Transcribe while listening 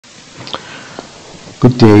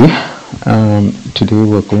Good day. Today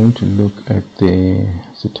we're going to look at the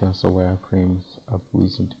SithasoIONIC7 App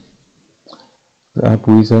Wizard. The App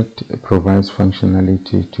Wizard provides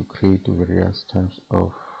functionality to create various types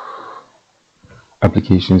of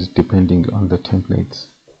applications depending on the templates.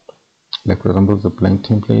 Like for example, the blank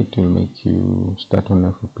template will make you start on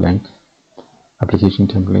a blank application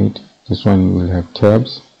template. This one will have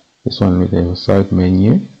tabs, this one will have a side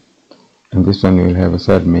menu, and this one will have a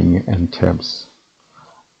side menu and tabs.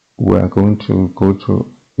 We are going to go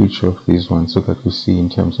through each of these ones so that we see in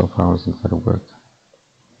terms of how it's going to work.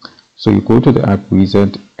 So you go to the App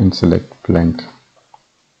Wizard and select blank.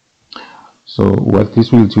 So what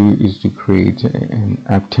this will do is to create an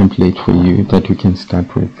app template for you that you can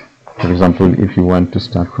start with. For example, if you want to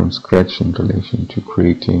start from scratch in relation to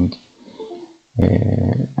creating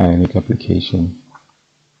an Ionic application.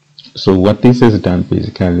 So what this has done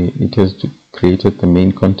basically, it has created the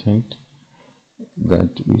main content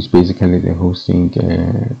that is basically the hosting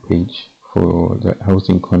page for the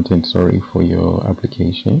hosting content, for your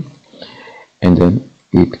application, and then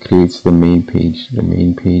it creates the main page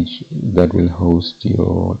that will host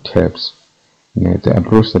your tabs. Now, the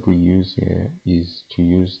approach that we use here is to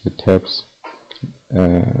use the tabs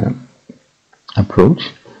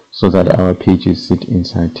approach so that our pages sit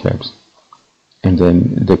inside tabs, and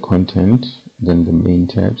then the content, then the main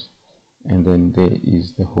tabs, and then there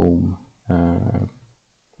is the home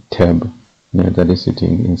tab that is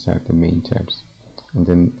sitting inside the main tabs. And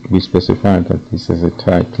then we specify that this is a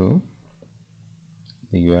title,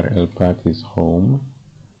 the URL path is home,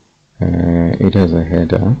 it has a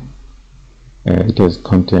header, it has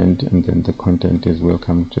content, and then the content is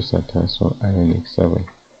welcome to SithasoIONIC7.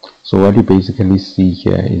 So what you basically see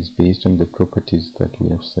here is based on the properties that we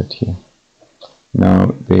have set here. Now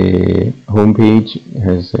the home page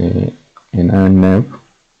has an nav,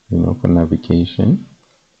 for navigation,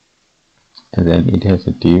 and then it has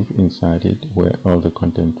a div inside it where all the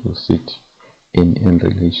content will sit in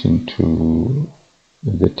relation to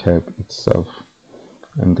the tab itself.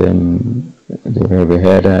 And then they have a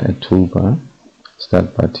header, a toolbar,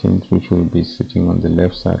 start buttons, which will be sitting on the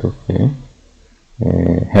left side of the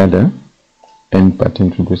header, end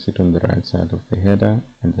buttons will be sitting on the right side of the header,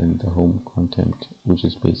 and then the home content, which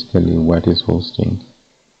is basically what is hosting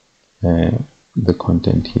the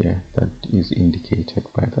content here that is indicated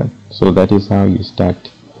by that. So that is how you start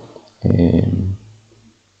a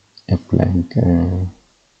blank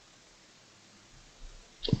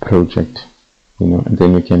project, and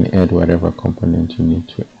then you can add whatever component you need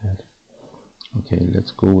to add. Okay,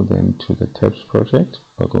 let's go then to the tabs project.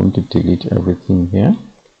 We're going to delete everything here,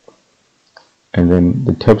 and then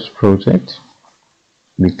the tabs project,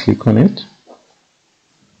 we click on it.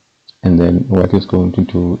 And then what it's going to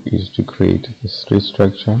do is to create the street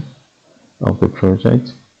structure of the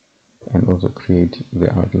project and also create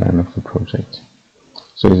the outline of the project.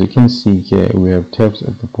 So as you can see here, we have tabs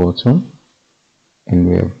at the bottom, and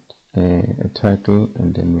we have a title,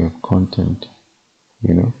 and then we have content,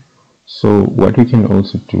 So what we can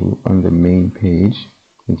also do on the main page,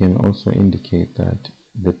 we can also indicate that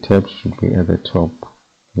the tabs should be at the top,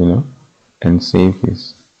 and save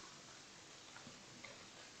this.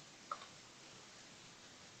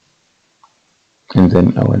 And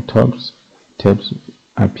then our tabs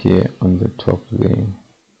appear on the top there.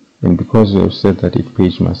 And because we have said that each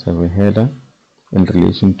page must have a header in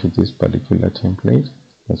relation to this particular template,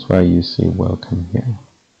 that's why you see welcome here.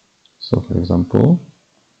 So for example,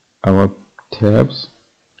 our tabs,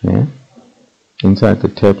 inside the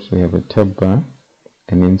tabs we have a tab bar,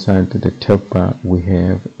 and inside the tab bar we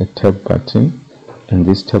have a tab button, and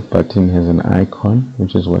this tab button has an icon,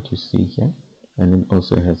 which is what you see here, and it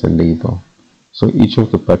also has a label. So each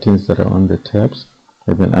of the buttons that are on the tabs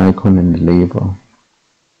have an icon and a label.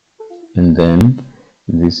 And then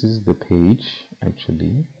this is the page,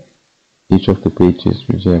 actually, each of the pages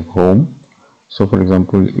which have home. So for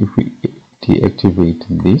example, if we deactivate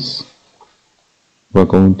this, we're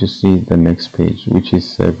going to see the next page, which is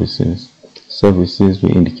services. Services,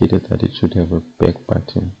 we indicated that it should have a back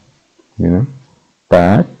button,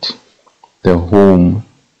 but the home,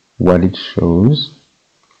 what it shows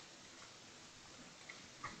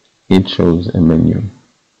a menu.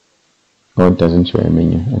 Oh, it doesn't show a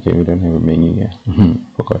menu. Okay, we don't have a menu here.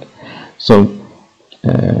 Forgot. So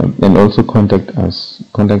and also contact us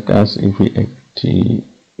if we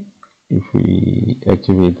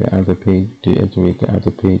activate the other page, deactivate the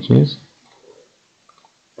other pages.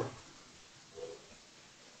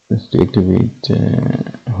 Let's deactivate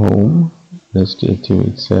home, let's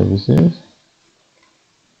deactivate services.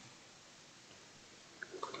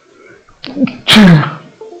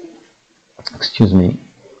 excuse me,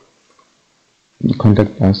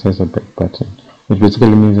 contact us has a back button, which basically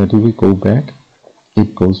means that if we go back,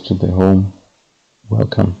 it goes to the home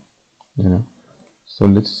welcome, you know. So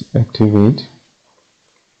let's activate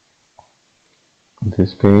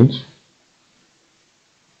this page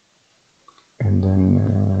and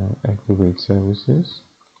then activate services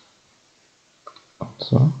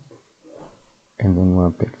also, and then we're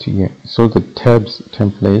back to here. So the tabs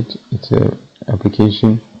template, it's a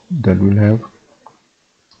application that will have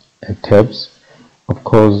tabs. Of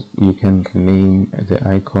course, you can name the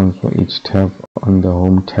icons for each tab on the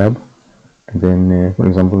home tab, and then for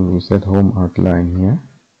example, we set home outline here,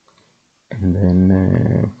 and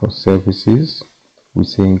then for services we're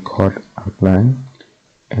saying card outline,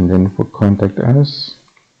 and then for contact us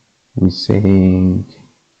we're saying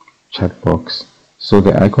chat box. So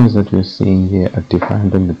the icons that we're seeing here are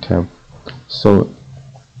defined on the tab. So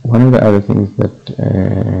one of the other things that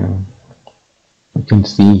you can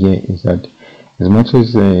see here is that as much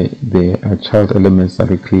as there are child elements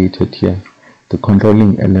that are created here, the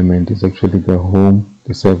controlling element is actually the home,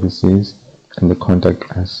 the services, and the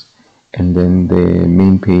contact us, and then the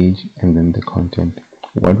main page, and then the content.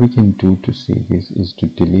 What we can do to see this is to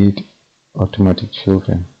delete automatic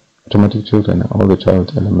children. Automatic children are all the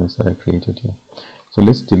child elements that are created here. So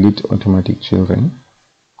let's delete automatic children,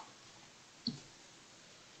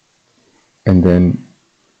 and then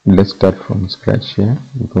let's start from scratch here.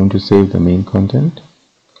 We're going to save the main content,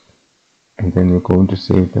 and then we're going to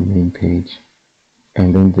save the main page,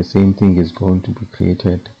 and then the same thing is going to be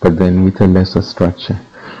created, but then with a lesser structure.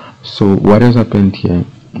 So what has happened here,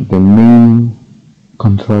 the main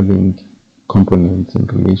controlling components in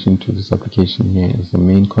relation to this application here is the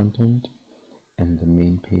main content and the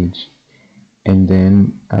main page, and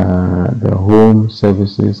then the home,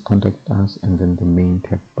 services, contact us, and then the main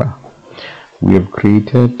tab bar. We have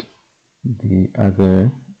created the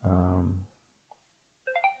other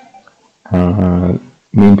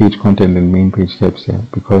main page content and main page tabs here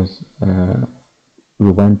because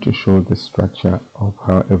we want to show the structure of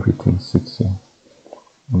how everything sits here.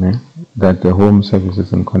 Okay? That the home,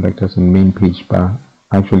 services, and contact us and main page bar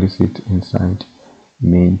actually sit inside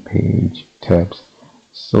main page tabs.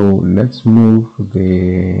 So let's move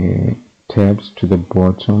the tabs to the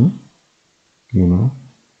bottom, you know.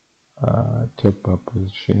 Tab bar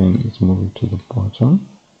position is moving to the bottom,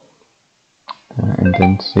 and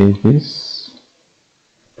then save this,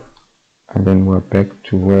 and then we're back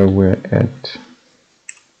to where we're at.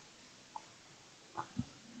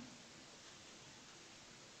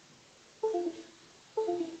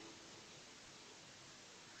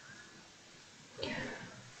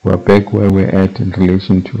 We're back where we're at in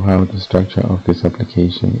relation to how the structure of this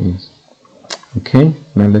application is. Okay,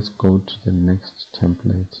 now let's go to the next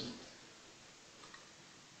template.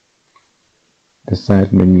 The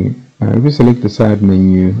side menu. If you select the side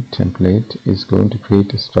menu template, it's going to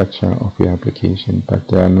create a structure of your application, but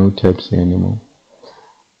there are no tabs here anymore.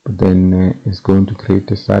 But then it's going to create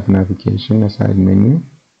a side navigation, a side menu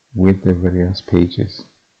with the various pages.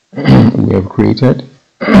 We have created,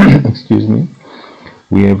 excuse me,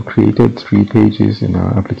 we have created 3 pages in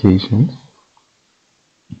our application,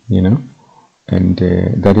 you know, and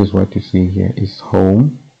that is what you see here is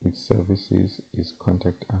home, its services, is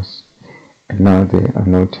contact us. And now there are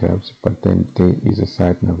no tabs, but then there is a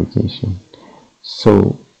side navigation.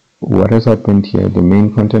 So what has happened here, the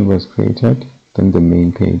main content was created, then the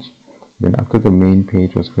main page. Then after the main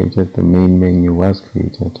page was created, the main menu was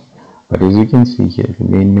created. But as you can see here, the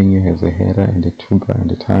main menu has a header and a toolbar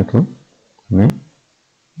and a title. Right?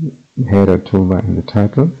 Header, toolbar, and the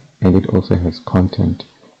title, and it also has content.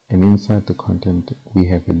 And inside the content, we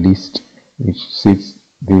have a list which sits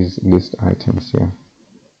these list items here.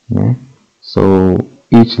 Right? So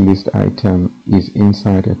each list item is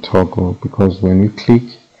inside a toggle because when we click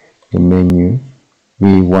the menu,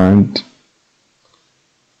 we want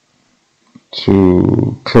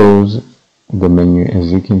to close the menu.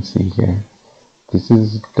 As you can see here, this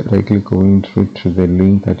is directly going through to the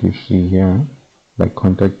link that you see here, like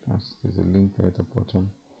contact us. There's a link there at the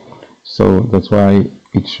bottom, so that's why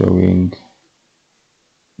it's showing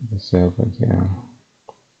the server here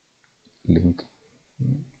link,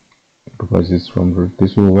 because it's from root.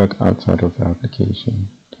 This will work outside of the application.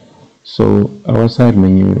 So our side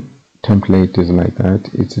menu template is like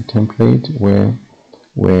that. It's a template where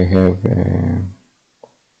we have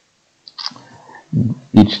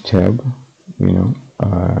each tab, you know,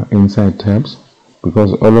 inside tabs,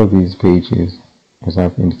 because all of these pages, as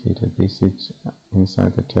I've indicated, they sit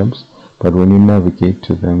inside the tabs, but when you navigate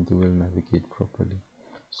to them, they will navigate properly.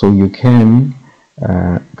 So you can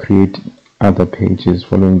create other pages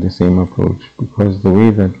following the same approach, because the way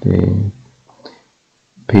that the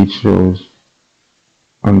page shows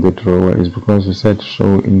on the drawer is because we said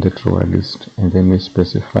show in the drawer list, and then we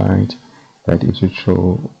specified that it should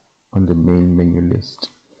show on the main menu list.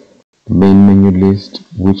 The main menu list,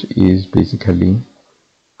 which is basically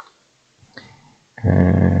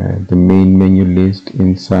the main menu list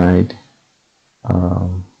inside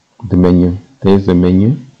the menu. There's the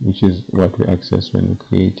menu, which is what we access when we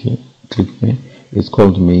create it. Click here. It's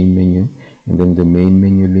called main menu, and then the main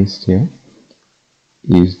menu list here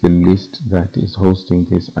is the list that is hosting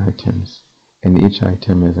these items, and each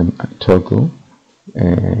item has a toggle,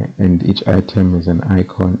 and each item is an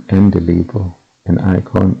icon and a label, an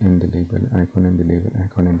icon and the label, icon and the label,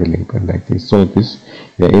 icon and the label, like this. So this,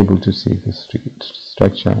 you're able to see the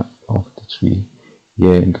structure of the tree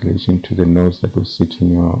here in relation to the nodes that will sit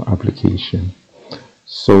in your application.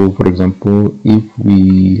 So for example, if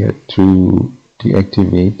we had to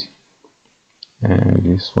deactivate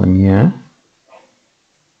this one here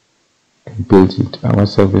and build it, our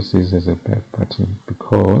services as a back button,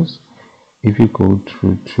 because if you go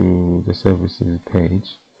through to the services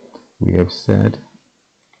page, we have said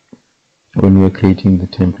when we are creating the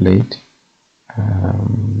template,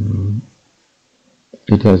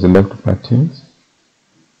 it has left buttons,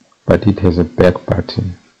 but it has a back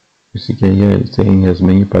button. You see here it's saying it has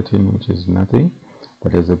menu button, which is nothing,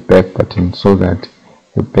 but there's a back button, so that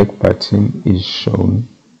the back button is shown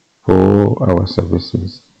for our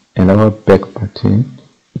services, and our back button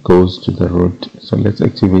goes to the root. So let's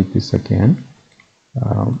activate this again,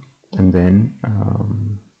 and then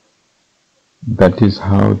that is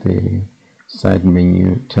how the side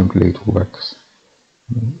menu template works.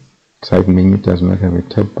 Side menu does not have a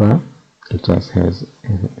tab bar, it just has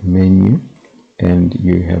a menu, and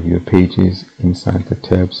you have your pages inside the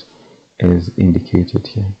tabs as indicated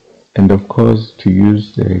here. And of course, to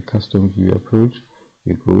use the custom view approach,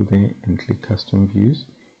 you go there and click custom views,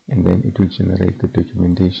 and then it will generate the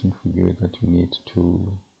documentation for you that you need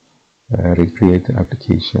to recreate the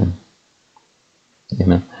application.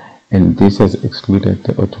 And this has excluded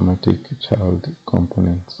the automatic child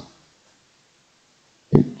components,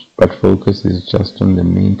 but focus is just on the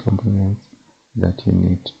main components that you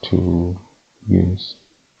need to use.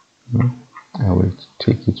 I will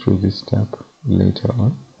take you through this step later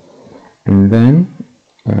on. And then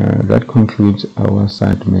that concludes our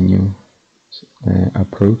side menu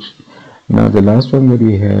approach. Now the last one that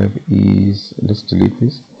we have is, let's delete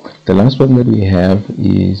this. The last one that we have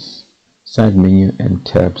is side menu and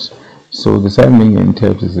tabs. So the side menu and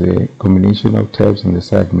tabs is a combination of tabs and the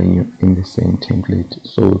side menu in the same template.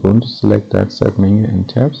 So we're going to select that side menu and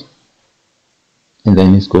tabs, and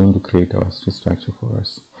then it's going to create our structure for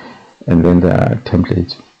us, and then the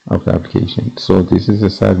template of the application. So this is the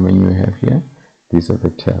side menu we have here, these are the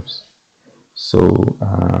tabs. So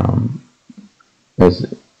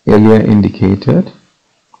as earlier indicated,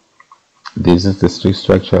 this is the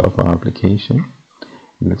structure of our application.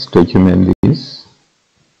 Let's document this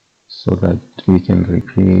so that we can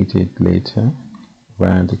recreate it later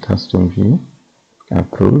via the custom view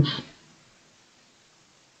approach.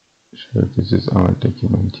 So this is our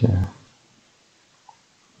document here.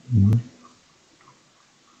 There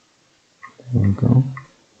we go.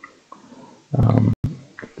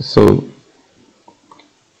 So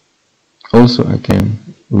also again,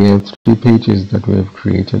 we have 3 pages that we have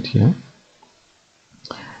created here: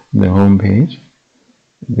 the home page,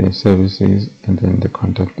 the services, and then the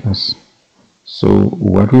contact us. So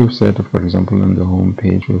what we've said, for example, on the home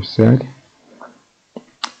page, we've said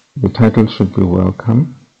the title should be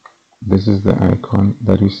welcome. This is the icon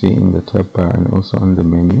that you see in the tab bar and also on the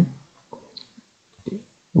menu.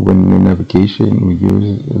 When in navigation, we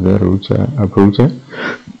use the router,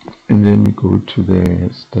 and then we go to the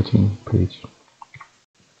starting page.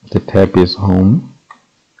 The tab is home,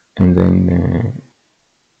 and then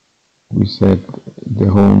we said the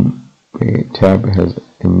home tab has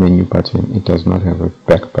a menu button, it does not have a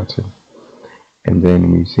back button. And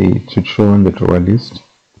then we say it should show on the drawer list,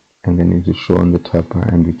 and then it should show on the tab bar,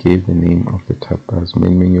 and we gave the name of the tab bars: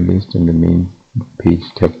 main menu list and the main page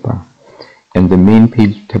tab bar. And the main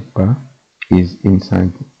page tab bar is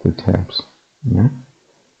inside the tabs.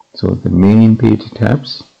 So the main page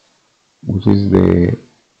tabs, which is the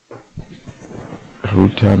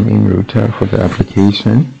main router for the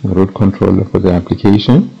application, the root controller for the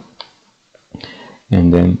application,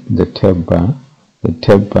 and then the tab bar. The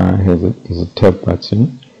tab bar is a tab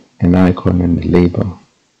button, an icon, and a label.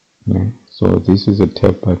 So this is a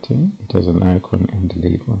tab button, it has an icon and a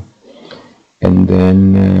label. And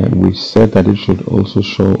then we said that it should also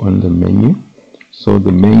show on the menu, So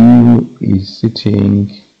the menu is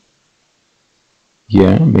sitting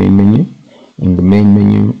here, main menu, and the main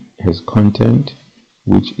menu has content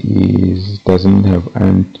which doesn't have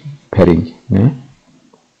padding, yeah?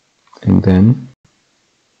 And then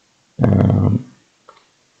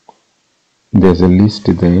there's a list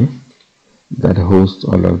there that hosts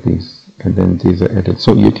all of these, and then these are added.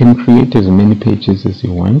 So you can create as many pages as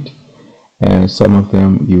you want. Some of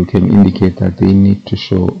them you can indicate that they need to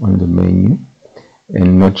show on the menu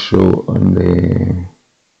and not show on the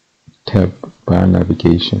tab bar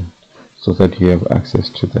navigation, so that you have access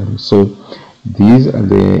to them. So these are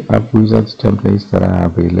the app wizards templates that are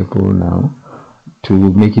available now to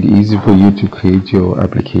make it easy for you to create your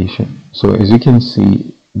application. So as you can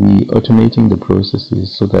see, we automating the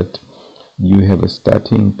processes so that you have a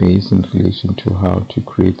starting base in relation to how to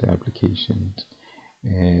create the applications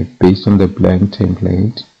based on the blank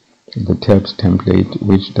template, the tabs template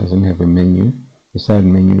which doesn't have a menu, the side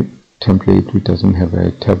menu template which doesn't have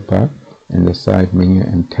a tab bar, and the side menu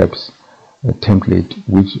and tabs template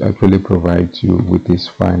which actually provides you with this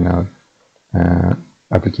final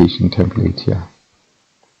application template here.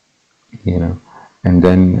 And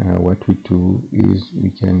then what we do is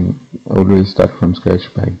we can always start from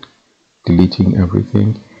scratch by deleting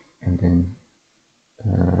everything and then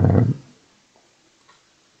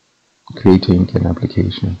creating an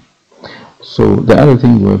application. So the other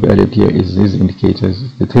thing we have added here is these indicators.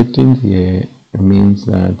 The 13th here means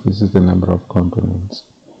that this is the number of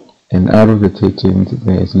components, and out of the 13th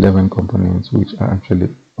there's 11 components which are actually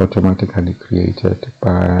automatically created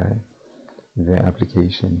by the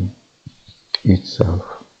application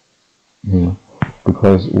itself.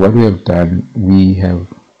 Because what we have done, we have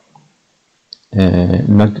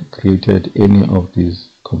not created any of these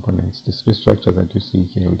components. The space structure that you see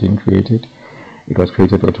here, we didn't create it. It was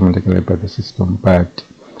created automatically by the system, but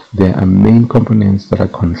there are main components that are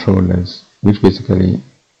controllers, which basically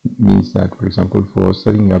means that, for example, for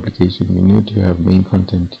setting your application, you need to have main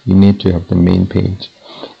content, you need to have the main page.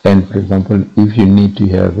 And for example, if you need to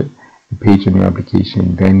have a page on your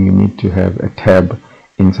application, then you need to have a tab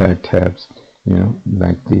inside tabs,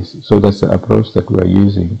 like this. So that's the approach that we are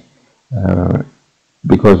using,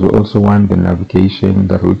 because we also want the navigation,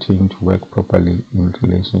 the routing to work properly in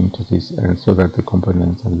relation to this, and so that the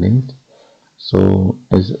components are linked. So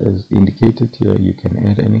as indicated here, you can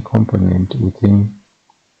add any component within.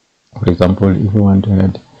 For example, if you want to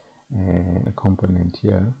add a component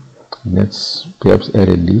here, let's perhaps add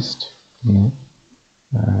a list. And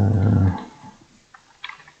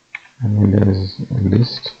then there's a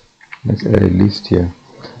list. Let's add a list here.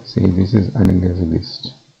 See, this is analyze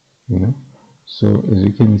list. So as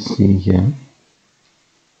you can see here,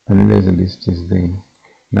 analyze list is there.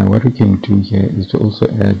 Now what we can do here is to also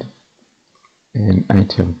add an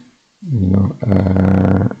item.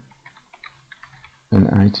 An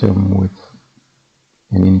item with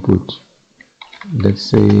an input. Let's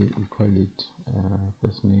say we call it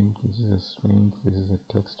first name. This is a string, this is a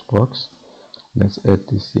text box. Let's add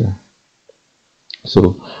this here.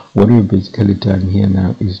 So what we've basically done here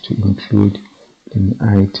now is to include an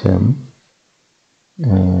item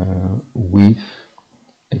with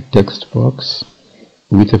a text box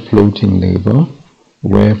with a floating label,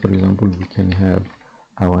 where for example we can have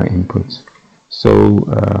our inputs. So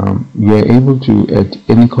you are able to add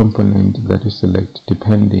any component that you select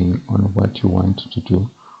depending on what you want to do.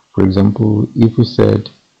 For example, if we said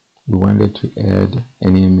we wanted to add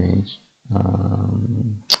an image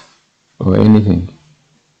or anything,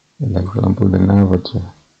 like for example an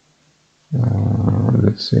avatar,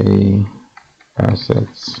 let's say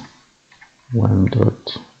assets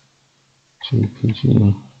 1.jpg.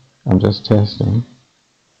 I'm just testing.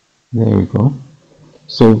 There we go.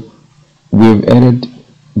 So we've added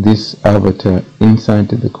this avatar inside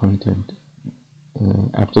the content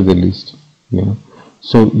after the list.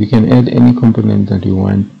 So you can add any component that you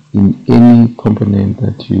want in any component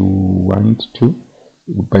that you want to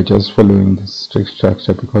by just following the strict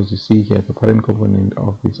structure, because you see here the parent component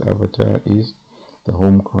of this avatar is the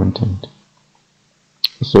home content.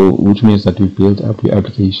 So which means that we build up your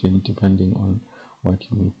application depending on what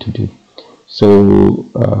you need to do. So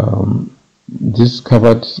this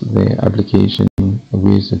covered the application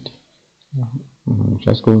wizard. I'm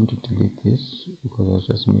just going to delete this because I was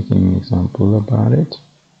just making an example about it.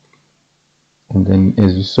 And then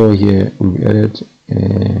as you saw here, we added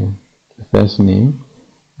the first name.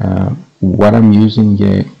 What I'm using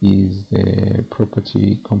here is the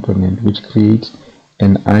property component, which creates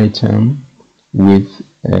an item with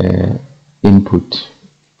input.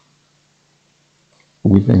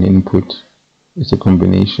 With an input, it's a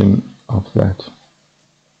combination of that.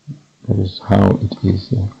 That is how it is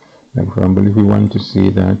here. Like for example, if we want to see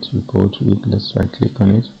that, we go to it, let's right click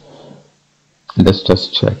on it, let's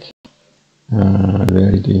just check.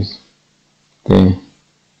 There it is. There,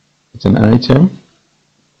 it's an item,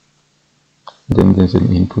 then there's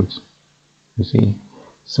an input, you see.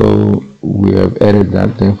 So we have added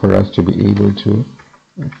that there for us to be able to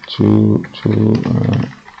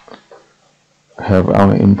have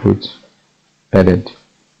our input added.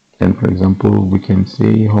 And for example, we can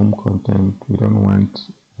say home content, we don't want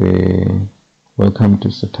the welcome to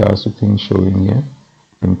Sithaso thing showing here,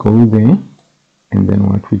 and go there, and then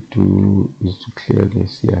what we do is to clear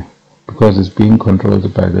this here because it's being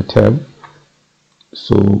controlled by the tab.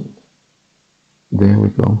 So there we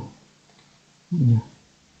go. Yeah.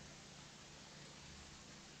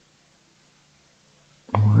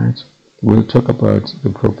 Alright, we'll talk about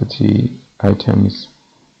the property items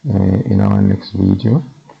in our next video,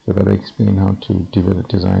 so that I explain how to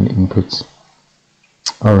design inputs.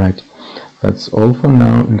 Alright, that's all for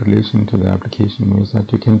now in relation to the application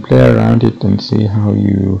wizard. You can play around it and see how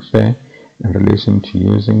you fare in relation to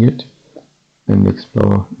using it, and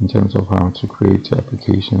explore in terms of how to create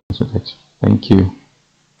applications with it. Thank you.